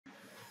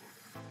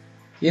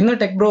ഇന്ന്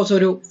tech bros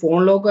ഒരു phone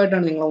lock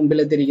ആയിട്ടാണ് നിങ്ങളുടെ മുമ്പിൽ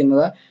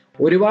എത്തിയിരിക്കുന്നത്.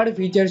 ഒരുപാട്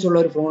ഫീച്ചേഴ്സ് ഉള്ള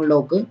ഒരു ഫോൺ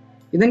ലോക്ക്.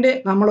 ഇതിന്റെ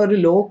നമ്മളൊരു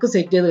ലോക്ക്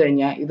സെറ്റ് ചെയ്ത്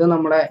കഴിഞ്ഞാൽ ഇത്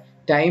നമ്മുടെ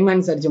ടൈം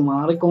അനുസരിച്ച്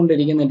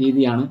മാറിക്കൊണ്ടിരിക്കുന്ന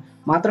രീതിയാണ്.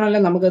 മാത്രമല്ല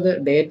നമുക്കത്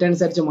ഡേറ്റ്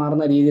അനുസരിച്ച്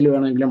മാറുന്ന രീതിയിൽ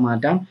വേണമെങ്കിലും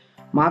മാറ്റാം.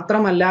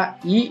 മാത്രമല്ല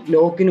ഈ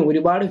ലോക്കിന്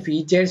ഒരുപാട്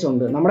ഫീച്ചേഴ്സ്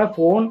ഉണ്ട്. നമ്മുടെ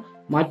ഫോൺ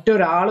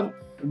മറ്റൊരാളും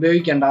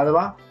ഉപയോഗിക്കേണ്ട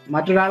അഥവാ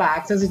മറ്റൊരാൾ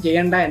ആക്സസ്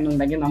ചെയ്യേണ്ട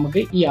എന്നുണ്ടെങ്കിൽ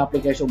നമുക്ക് ഈ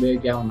ആപ്ലിക്കേഷൻ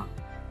ഉപയോഗിക്കാവുന്നതാണ്.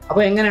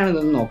 അപ്പോൾ എങ്ങനെയാണ്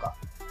ഇതെന്ന് നോക്കാം.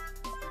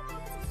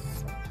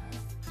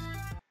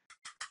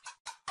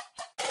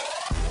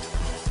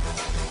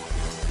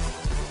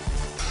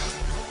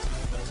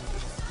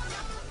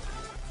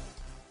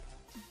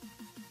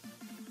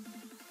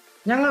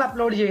 ഞങ്ങൾ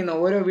അപ്ലോഡ് ചെയ്യുന്ന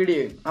ഓരോ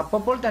വീഡിയോയും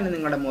അപ്പോൾ തന്നെ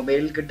നിങ്ങളുടെ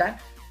മൊബൈലിൽ കിട്ടാൻ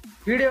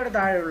വീഡിയോയുടെ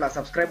താഴെയുള്ള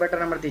സബ്സ്ക്രൈബ്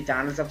ബട്ടൺ അമർത്തി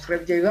ചാനൽ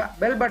സബ്സ്ക്രൈബ് ചെയ്യുക,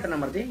 ബെൽ ബട്ടൺ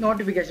അമർത്തി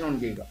നോട്ടിഫിക്കേഷൻ ഓൺ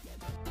ചെയ്യുക.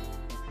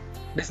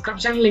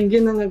 ഡിസ്ക്രിപ്ഷൻ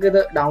ലിങ്കിൽ നിങ്ങൾക്ക്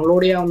ഇത്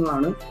ഡൗൺലോഡ്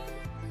ചെയ്യാവുന്നതാണ്.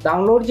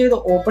 ഡൗൺലോഡ് ചെയ്ത്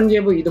ഓപ്പൺ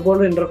ചെയ്യുമ്പോൾ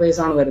ഇതുപോലൊരു ഇന്റർഫേസ്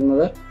ആണ്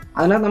വരുന്നത്.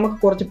 അതിനകത്ത് നമുക്ക്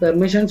കുറച്ച്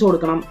പെർമിഷൻസ്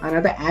കൊടുക്കണം.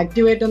 അതിനകത്ത്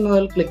ആക്ടിവേറ്റ്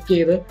എന്നതിൽ ക്ലിക്ക്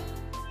ചെയ്ത്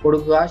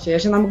കൊടുക്കുക.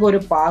 ശേഷം നമുക്ക് ഒരു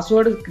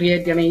പാസ്വേഡ്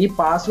ക്രിയേറ്റ് ചെയ്യണം. ഈ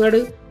പാസ്വേഡ്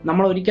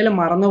നമ്മൾ ഒരിക്കലും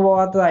മറന്നു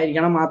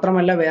പോകാത്തതായിരിക്കണം.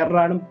 മാത്രമല്ല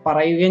വേറൊരാളും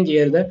പറയുകയും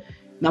ചെയ്യരുത്.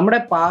 നമ്മുടെ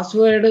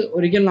പാസ്വേഡ്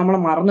ഒരിക്കലും നമ്മൾ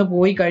മറന്നു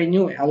പോയി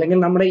കഴിഞ്ഞു അല്ലെങ്കിൽ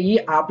നമ്മുടെ ഈ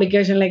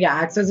ആപ്ലിക്കേഷനിലേക്ക്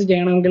ആക്സസ്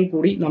ചെയ്യണമെങ്കിൽ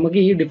കൂടി നമുക്ക്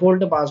ഈ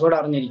ഡിഫോൾട്ട് പാസ്വേഡ്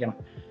അറിഞ്ഞിരിക്കണം.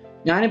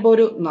 ഞാനിപ്പോൾ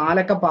ഒരു 4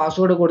 അക്ക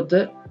പാസ്വേഡ് കൊടുത്ത്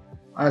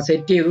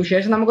സെറ്റ് ചെയ്തു.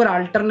 ശേഷം നമുക്കൊരു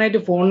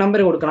ആൾട്ടർനേറ്റീവ് ഫോൺ നമ്പർ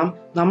കൊടുക്കണം.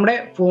 നമ്മുടെ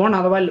ഫോൺ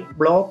അഥവാ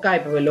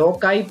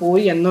ലോക്കായി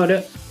പോയി എന്നൊരു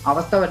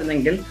അവസ്ഥ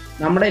വരുന്നെങ്കിൽ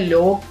നമ്മുടെ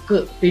ലോക്ക്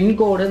പിൻ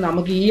കോഡ്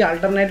നമുക്ക് ഈ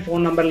ആൾട്ടർനേറ്റീവ് ഫോൺ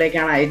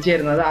നമ്പറിലേക്കാണ് അയച്ചു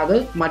തരുന്നത്. അത്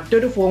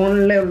മറ്റൊരു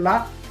ഫോണിലുള്ള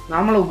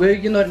നമ്മൾ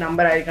ഉപയോഗിക്കുന്ന ഒരു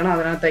നമ്പർ ആയിരിക്കണം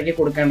അതിനകത്തേക്ക്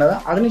കൊടുക്കേണ്ടത്.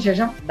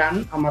 അതിനുശേഷം ഡൺ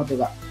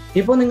അമർത്തുക.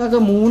 ഇപ്പോൾ നിങ്ങൾക്ക്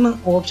 3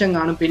 ഓപ്ഷൻ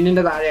കാണും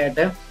പിന്നിന്റെ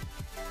താഴെയായിട്ട്.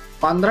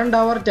 12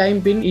 അവർ ടൈം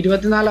പിൻ,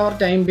 24 അവർ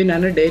ടൈം പിൻ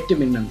ആണ് ഡേറ്റ്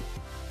പിൻ എന്ന്.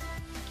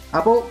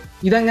 അപ്പോൾ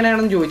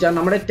ഇതെങ്ങനെയാണെന്ന് ചോദിച്ചാൽ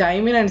നമ്മുടെ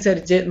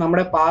ടൈമിനനുസരിച്ച്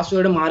നമ്മുടെ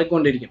പാസ്വേഡ്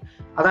മാറിക്കൊണ്ടിരിക്കും.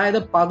 അതായത്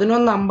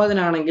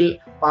 11:50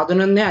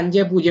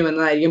 11:50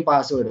 എന്നതായിരിക്കും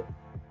പാസ്വേഡ്.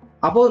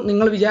 അപ്പോൾ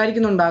നിങ്ങൾ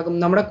വിചാരിക്കുന്നുണ്ടാകും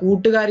നമ്മുടെ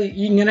കൂട്ടുകാർ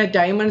ഇങ്ങനെ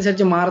ടൈം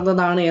അനുസരിച്ച്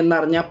മാറുന്നതാണ്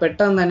എന്നറിഞ്ഞാൽ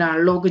പെട്ടെന്ന് തന്നെ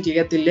അൺലോക്ക്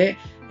ചെയ്യത്തില്ലേ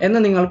എന്ന്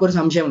നിങ്ങൾക്കൊരു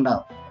സംശയം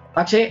ഉണ്ടാകും.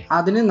 പക്ഷേ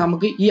അതിന്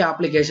നമുക്ക് ഈ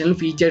ആപ്ലിക്കേഷനിൽ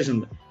ഫീച്ചേഴ്സ്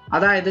ഉണ്ട്.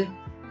 അതായത്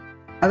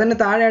അതിന്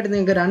താഴെയായിട്ട്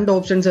നിങ്ങൾക്ക് 2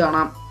 ഓപ്ഷൻസ്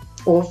കാണാം.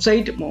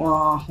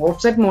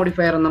 ഓഫ്സെറ്റ്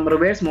മോഡിഫയർ എന്നും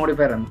റിവേഴ്സ്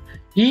മോഡിഫയർ എന്നും.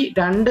 ഈ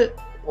 2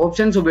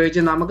 ഓപ്ഷൻസ്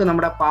ഉപയോഗിച്ച് നമുക്ക്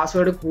നമ്മുടെ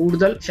പാസ്വേഡ്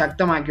കൂടുതൽ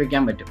ശക്തമാക്കി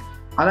വെക്കാൻ പറ്റും.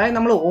 അതായത്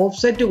നമ്മൾ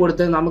ഓഫ്സെറ്റ്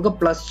കൊടുത്ത് നമുക്ക്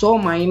പ്ലസ്സോ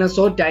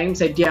മൈനസോ ടൈം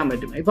സെറ്റ് ചെയ്യാൻ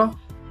പറ്റും. ഇപ്പം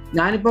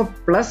ഞാനിപ്പോൾ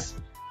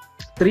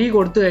 +3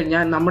 കൊടുത്തു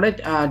കഴിഞ്ഞാൽ നമ്മുടെ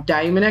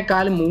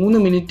ടൈമിനേക്കാൾ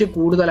 3 മിനിറ്റ്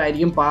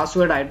കൂടുതലായിരിക്കും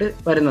പാസ്വേഡ് ആയിട്ട്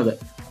വരുന്നത്.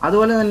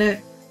 അതുപോലെ തന്നെ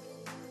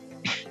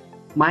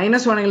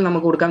മൈനസ് വേണമെങ്കിൽ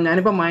നമുക്ക് കൊടുക്കാം.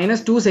 ഞാനിപ്പോൾ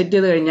 -2 സെറ്റ്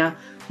ചെയ്ത് കഴിഞ്ഞാൽ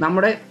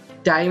നമ്മുടെ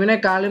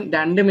ടൈമിനേക്കാളും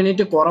 2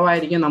 മിനിറ്റ്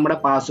കുറവായിരിക്കും നമ്മുടെ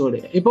പാസ്വേഡ്.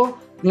 ഇപ്പോൾ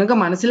നിങ്ങൾക്ക്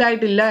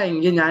മനസ്സിലായിട്ടില്ല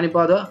എങ്കിൽ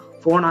ഞാനിപ്പോൾ അത്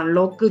ഫോൺ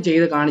അൺലോക്ക്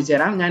ചെയ്ത് കാണിച്ചു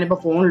തരാം. ഞാനിപ്പോൾ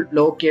ഫോൺ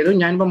ലോക്ക് ചെയ്തു.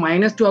 ഞാനിപ്പോൾ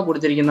 -2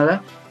 കൊടുത്തിരിക്കുന്നത്.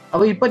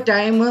 അപ്പോൾ ഇപ്പോൾ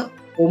ടൈം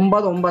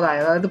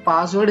 9:09 അതായത്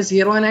പാസ്വേഡ്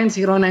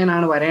 0909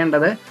 ആണ്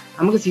വരേണ്ടത്.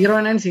 നമുക്ക്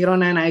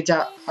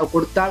 0909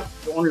 കൊടുത്താൽ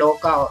ഫോൺ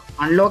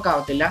അൺലോക്ക്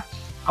ആവത്തില്ല.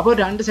 അപ്പോൾ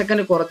 2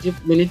 സെക്കൻഡ്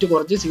മിനിറ്റ്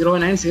കുറച്ച്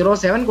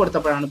 0907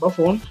 കൊടുത്തപ്പോഴാണ് ഇപ്പോൾ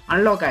ഫോൺ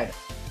അൺലോക്ക് ആയത്.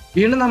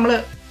 വീണ്ടും നമ്മൾ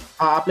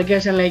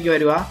ആപ്ലിക്കേഷനിലേക്ക്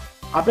വരിക.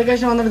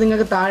 ആപ്ലിക്കേഷൻ വന്നിട്ട്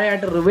നിങ്ങൾക്ക്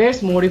താഴെയായിട്ട്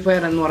റിവേഴ്സ്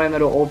മോഡിഫയർ എന്ന് പറയുന്ന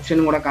ഒരു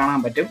ഓപ്ഷനും കൂടെ കാണാൻ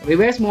പറ്റും.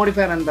 റിവേഴ്സ്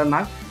മോഡിഫയർ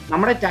എന്തെന്നാൽ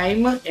നമ്മുടെ ടൈം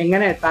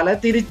എങ്ങനെ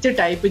തലതിരിച്ച്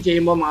ടൈപ്പ്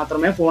ചെയ്യുമ്പോൾ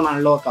മാത്രമേ ഫോൺ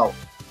അൺലോക്ക് ആവും.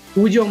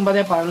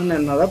 0911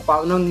 എന്നത്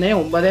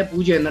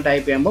 11:90 എന്ന്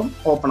ടൈപ്പ് ചെയ്യുമ്പോൾ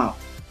ഓപ്പൺ ആവും.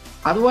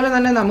 അതുപോലെ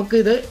തന്നെ നമുക്ക്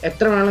ഇത്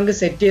എത്ര വേണമെങ്കിൽ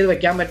സെറ്റ് ചെയ്ത്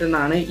വെക്കാൻ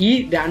പറ്റുന്നതാണ്. ഈ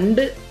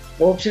 2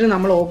 ഓപ്ഷൻ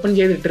നമ്മൾ ഓപ്പൺ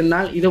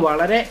ചെയ്തിട്ടിരുന്നാൽ ഇത്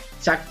വളരെ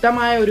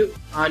ശക്തമായ ഒരു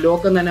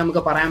ലോക്ക് എന്ന് തന്നെ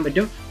നമുക്ക് പറയാൻ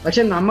പറ്റും.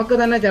 പക്ഷെ നമുക്ക്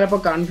തന്നെ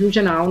ചിലപ്പോൾ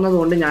കൺഫ്യൂഷൻ ആവുന്നത്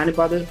കൊണ്ട്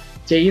ഞാനിപ്പോൾ അത്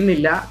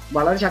ചെയ്യുന്നില്ല.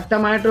 വളരെ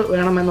ശക്തമായിട്ട്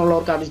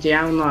വേണമെന്നുള്ളവർക്ക് അത്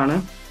ചെയ്യാവുന്നതാണ്.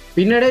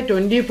 പിന്നീട്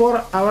 24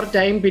 അവർ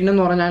ടൈം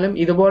പിന്നെന്ന് പറഞ്ഞാലും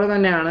ഇതുപോലെ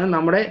തന്നെയാണ്.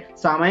 നമ്മുടെ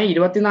സമയം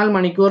 24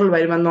 മണിക്കൂറിൽ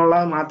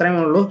വരുമെന്നുള്ളത് മാത്രമേ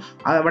ഉള്ളൂ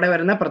അവിടെ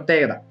വരുന്ന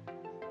പ്രത്യേകത.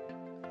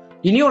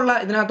 ഇനിയുള്ള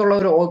ഇതിനകത്തുള്ള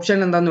ഒരു ഓപ്ഷൻ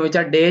എന്താണെന്ന്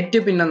ചോദിച്ചാൽ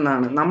ഡേറ്റ് പിൻ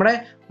എന്നാണ്. നമ്മുടെ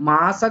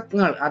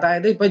മാസങ്ങൾ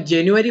അതായത് ഇപ്പൊ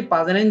ജനുവരി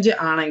 15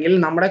 ആണെങ്കിൽ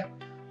നമ്മുടെ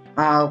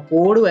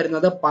കോഡ്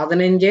വരുന്നത്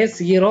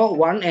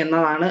 1501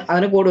 എന്നതാണ്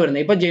അതിന് കോഡ്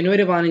വരുന്നത്. ഇപ്പൊ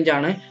ജനുവരി 15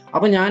 ആണ്.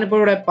 അപ്പൊ ഞാനിപ്പോൾ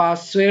ഇവിടെ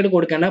പാസ്വേഡ്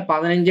കൊടുക്കേണ്ടത്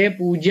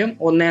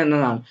 1501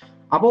 എന്നതാണ്.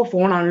 അപ്പോൾ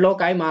ഫോൺ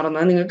അൺലോക്ക് ആയി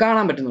മാറുന്നത് നിങ്ങൾക്ക്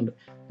കാണാൻ പറ്റുന്നുണ്ട്.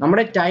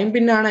 നമ്മുടെ ടൈം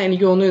പിന്നാണ്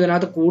എനിക്ക് തോന്നുന്നു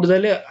ഇതിനകത്ത്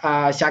കൂടുതൽ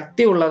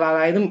ശക്തി ഉള്ളത്.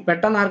 അതായത്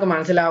പെട്ടെന്ന് ആർക്ക്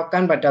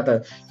മനസ്സിലാക്കാൻ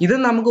പറ്റാത്തത്. ഇത്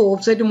നമുക്ക്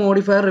offset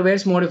modifier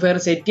reverse modifier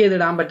set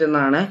ചെയ്തിടാൻ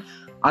പറ്റുന്നതാണ്.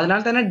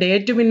 അതിനാൽ തന്നെ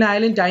ഡേറ്റ്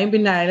പിന്നായാലും ടൈം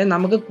പിന്നായാലും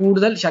നമുക്ക്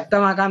കൂടുതൽ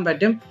ശക്തമാക്കാൻ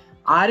പറ്റും.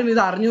 ആരും ഇത്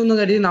അറിഞ്ഞു എന്ന്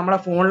കരുതി നമ്മുടെ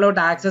ഫോണിലോട്ട്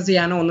ആക്സസ്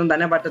ചെയ്യാനോ ഒന്നും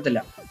തന്നെ പറ്റത്തില്ല.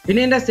 പിന്നെ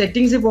ഇതിന്റെ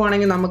സെറ്റിംഗ്സിൽ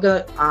പോകണമെങ്കിൽ നമുക്ക്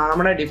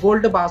നമ്മുടെ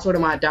ഡിഫോൾട്ട് പാസ്വേഡ്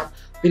മാറ്റാം.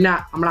 പിന്നെ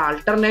നമ്മുടെ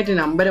ആൾട്ടർനേറ്റ്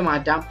നമ്പർ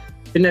മാറ്റാം.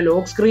 പിന്നെ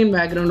ലോക്ക് സ്ക്രീൻ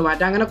ബാക്ക്ഗ്രൗണ്ട്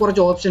മാറ്റാം. അങ്ങനെ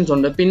കുറച്ച് ഓപ്ഷൻസ്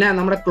ഉണ്ട്. പിന്നെ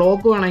നമ്മുടെ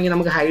ക്ലോക്ക് വേണമെങ്കിൽ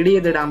നമുക്ക് ഹൈഡ്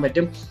ചെയ്തിടാൻ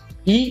പറ്റും.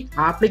 ഈ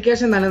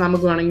ആപ്ലിക്കേഷൻ തന്നെ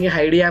നമുക്ക് വേണമെങ്കിൽ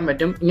ഹൈഡ് ചെയ്യാൻ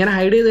പറ്റും. ഇങ്ങനെ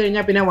ഹൈഡ് ചെയ്ത്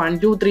കഴിഞ്ഞാൽ പിന്നെ 1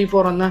 2 3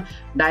 4 എന്ന്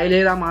ഡയൽ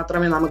ചെയ്താൽ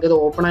മാത്രമേ നമുക്കിത്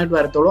ഓപ്പൺ ആയിട്ട്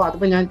വരത്തുള്ളൂ.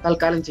 അതിപ്പോൾ ഞാൻ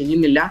തൽക്കാലം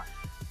ചെയ്യുന്നില്ല.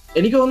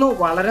 എനിക്ക് തോന്നുന്നു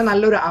വളരെ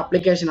നല്ലൊരു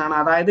ആപ്ലിക്കേഷൻ ആണ്.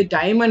 അതായത്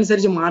ടൈം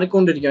അനുസരിച്ച്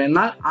മാറിക്കൊണ്ടിരിക്കും.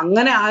 എന്നാൽ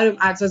അങ്ങനെ ആരും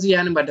ആക്സസ്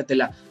ചെയ്യാനും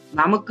പറ്റത്തില്ല.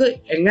 നമുക്ക്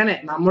എങ്ങനെ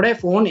നമ്മുടെ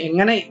ഫോൺ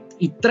എങ്ങനെ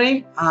ഇത്രയും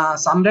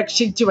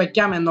സംരക്ഷിച്ച്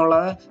വെക്കാം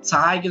എന്നുള്ളത്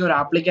സഹായിക്കുന്ന ഒരു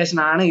ആപ്ലിക്കേഷൻ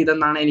ആണ്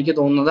ഇതെന്നാണ് എനിക്ക്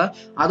തോന്നുന്നത്.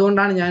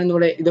 അതുകൊണ്ടാണ് ഞാൻ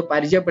ഇന്നിവിടെ ഇത്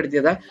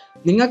പരിചയപ്പെടുത്തിയത്.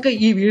 നിങ്ങൾക്ക്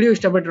ഈ വീഡിയോ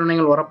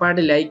ഇഷ്ടപ്പെട്ടിട്ടുണ്ടെങ്കിൽ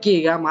ഉറപ്പായിട്ട് ലൈക്ക്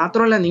ചെയ്യുക.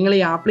 മാത്രമല്ല നിങ്ങൾ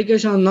ഈ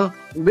ആപ്ലിക്കേഷൻ ഒന്ന്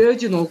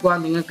ഉപയോഗിച്ച് നോക്കുക,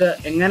 നിങ്ങൾക്ക്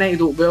എങ്ങനെ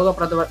ഇത്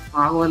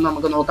ഉപയോഗപ്രദമാകുമെന്ന്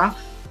നമുക്ക് നോക്കാം.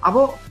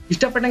 അപ്പോൾ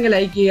ഇഷ്ടപ്പെട്ടെങ്കിൽ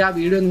ലൈക്ക് ചെയ്യുക,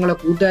 വീഡിയോ നിങ്ങളുടെ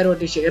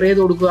കൂട്ടുകാരുമായിട്ട് ഷെയർ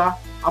ചെയ്ത് കൊടുക്കുക.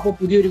 അപ്പോൾ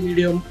പുതിയൊരു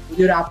വീഡിയോ,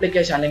 പുതിയൊരു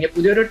ആപ്ലിക്കേഷൻ അല്ലെങ്കിൽ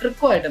പുതിയൊരു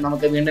ട്രിക്കുമായിട്ട്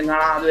നമുക്ക് വീണ്ടും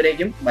കാണാം.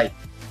 അതുവരേക്കും ബൈ.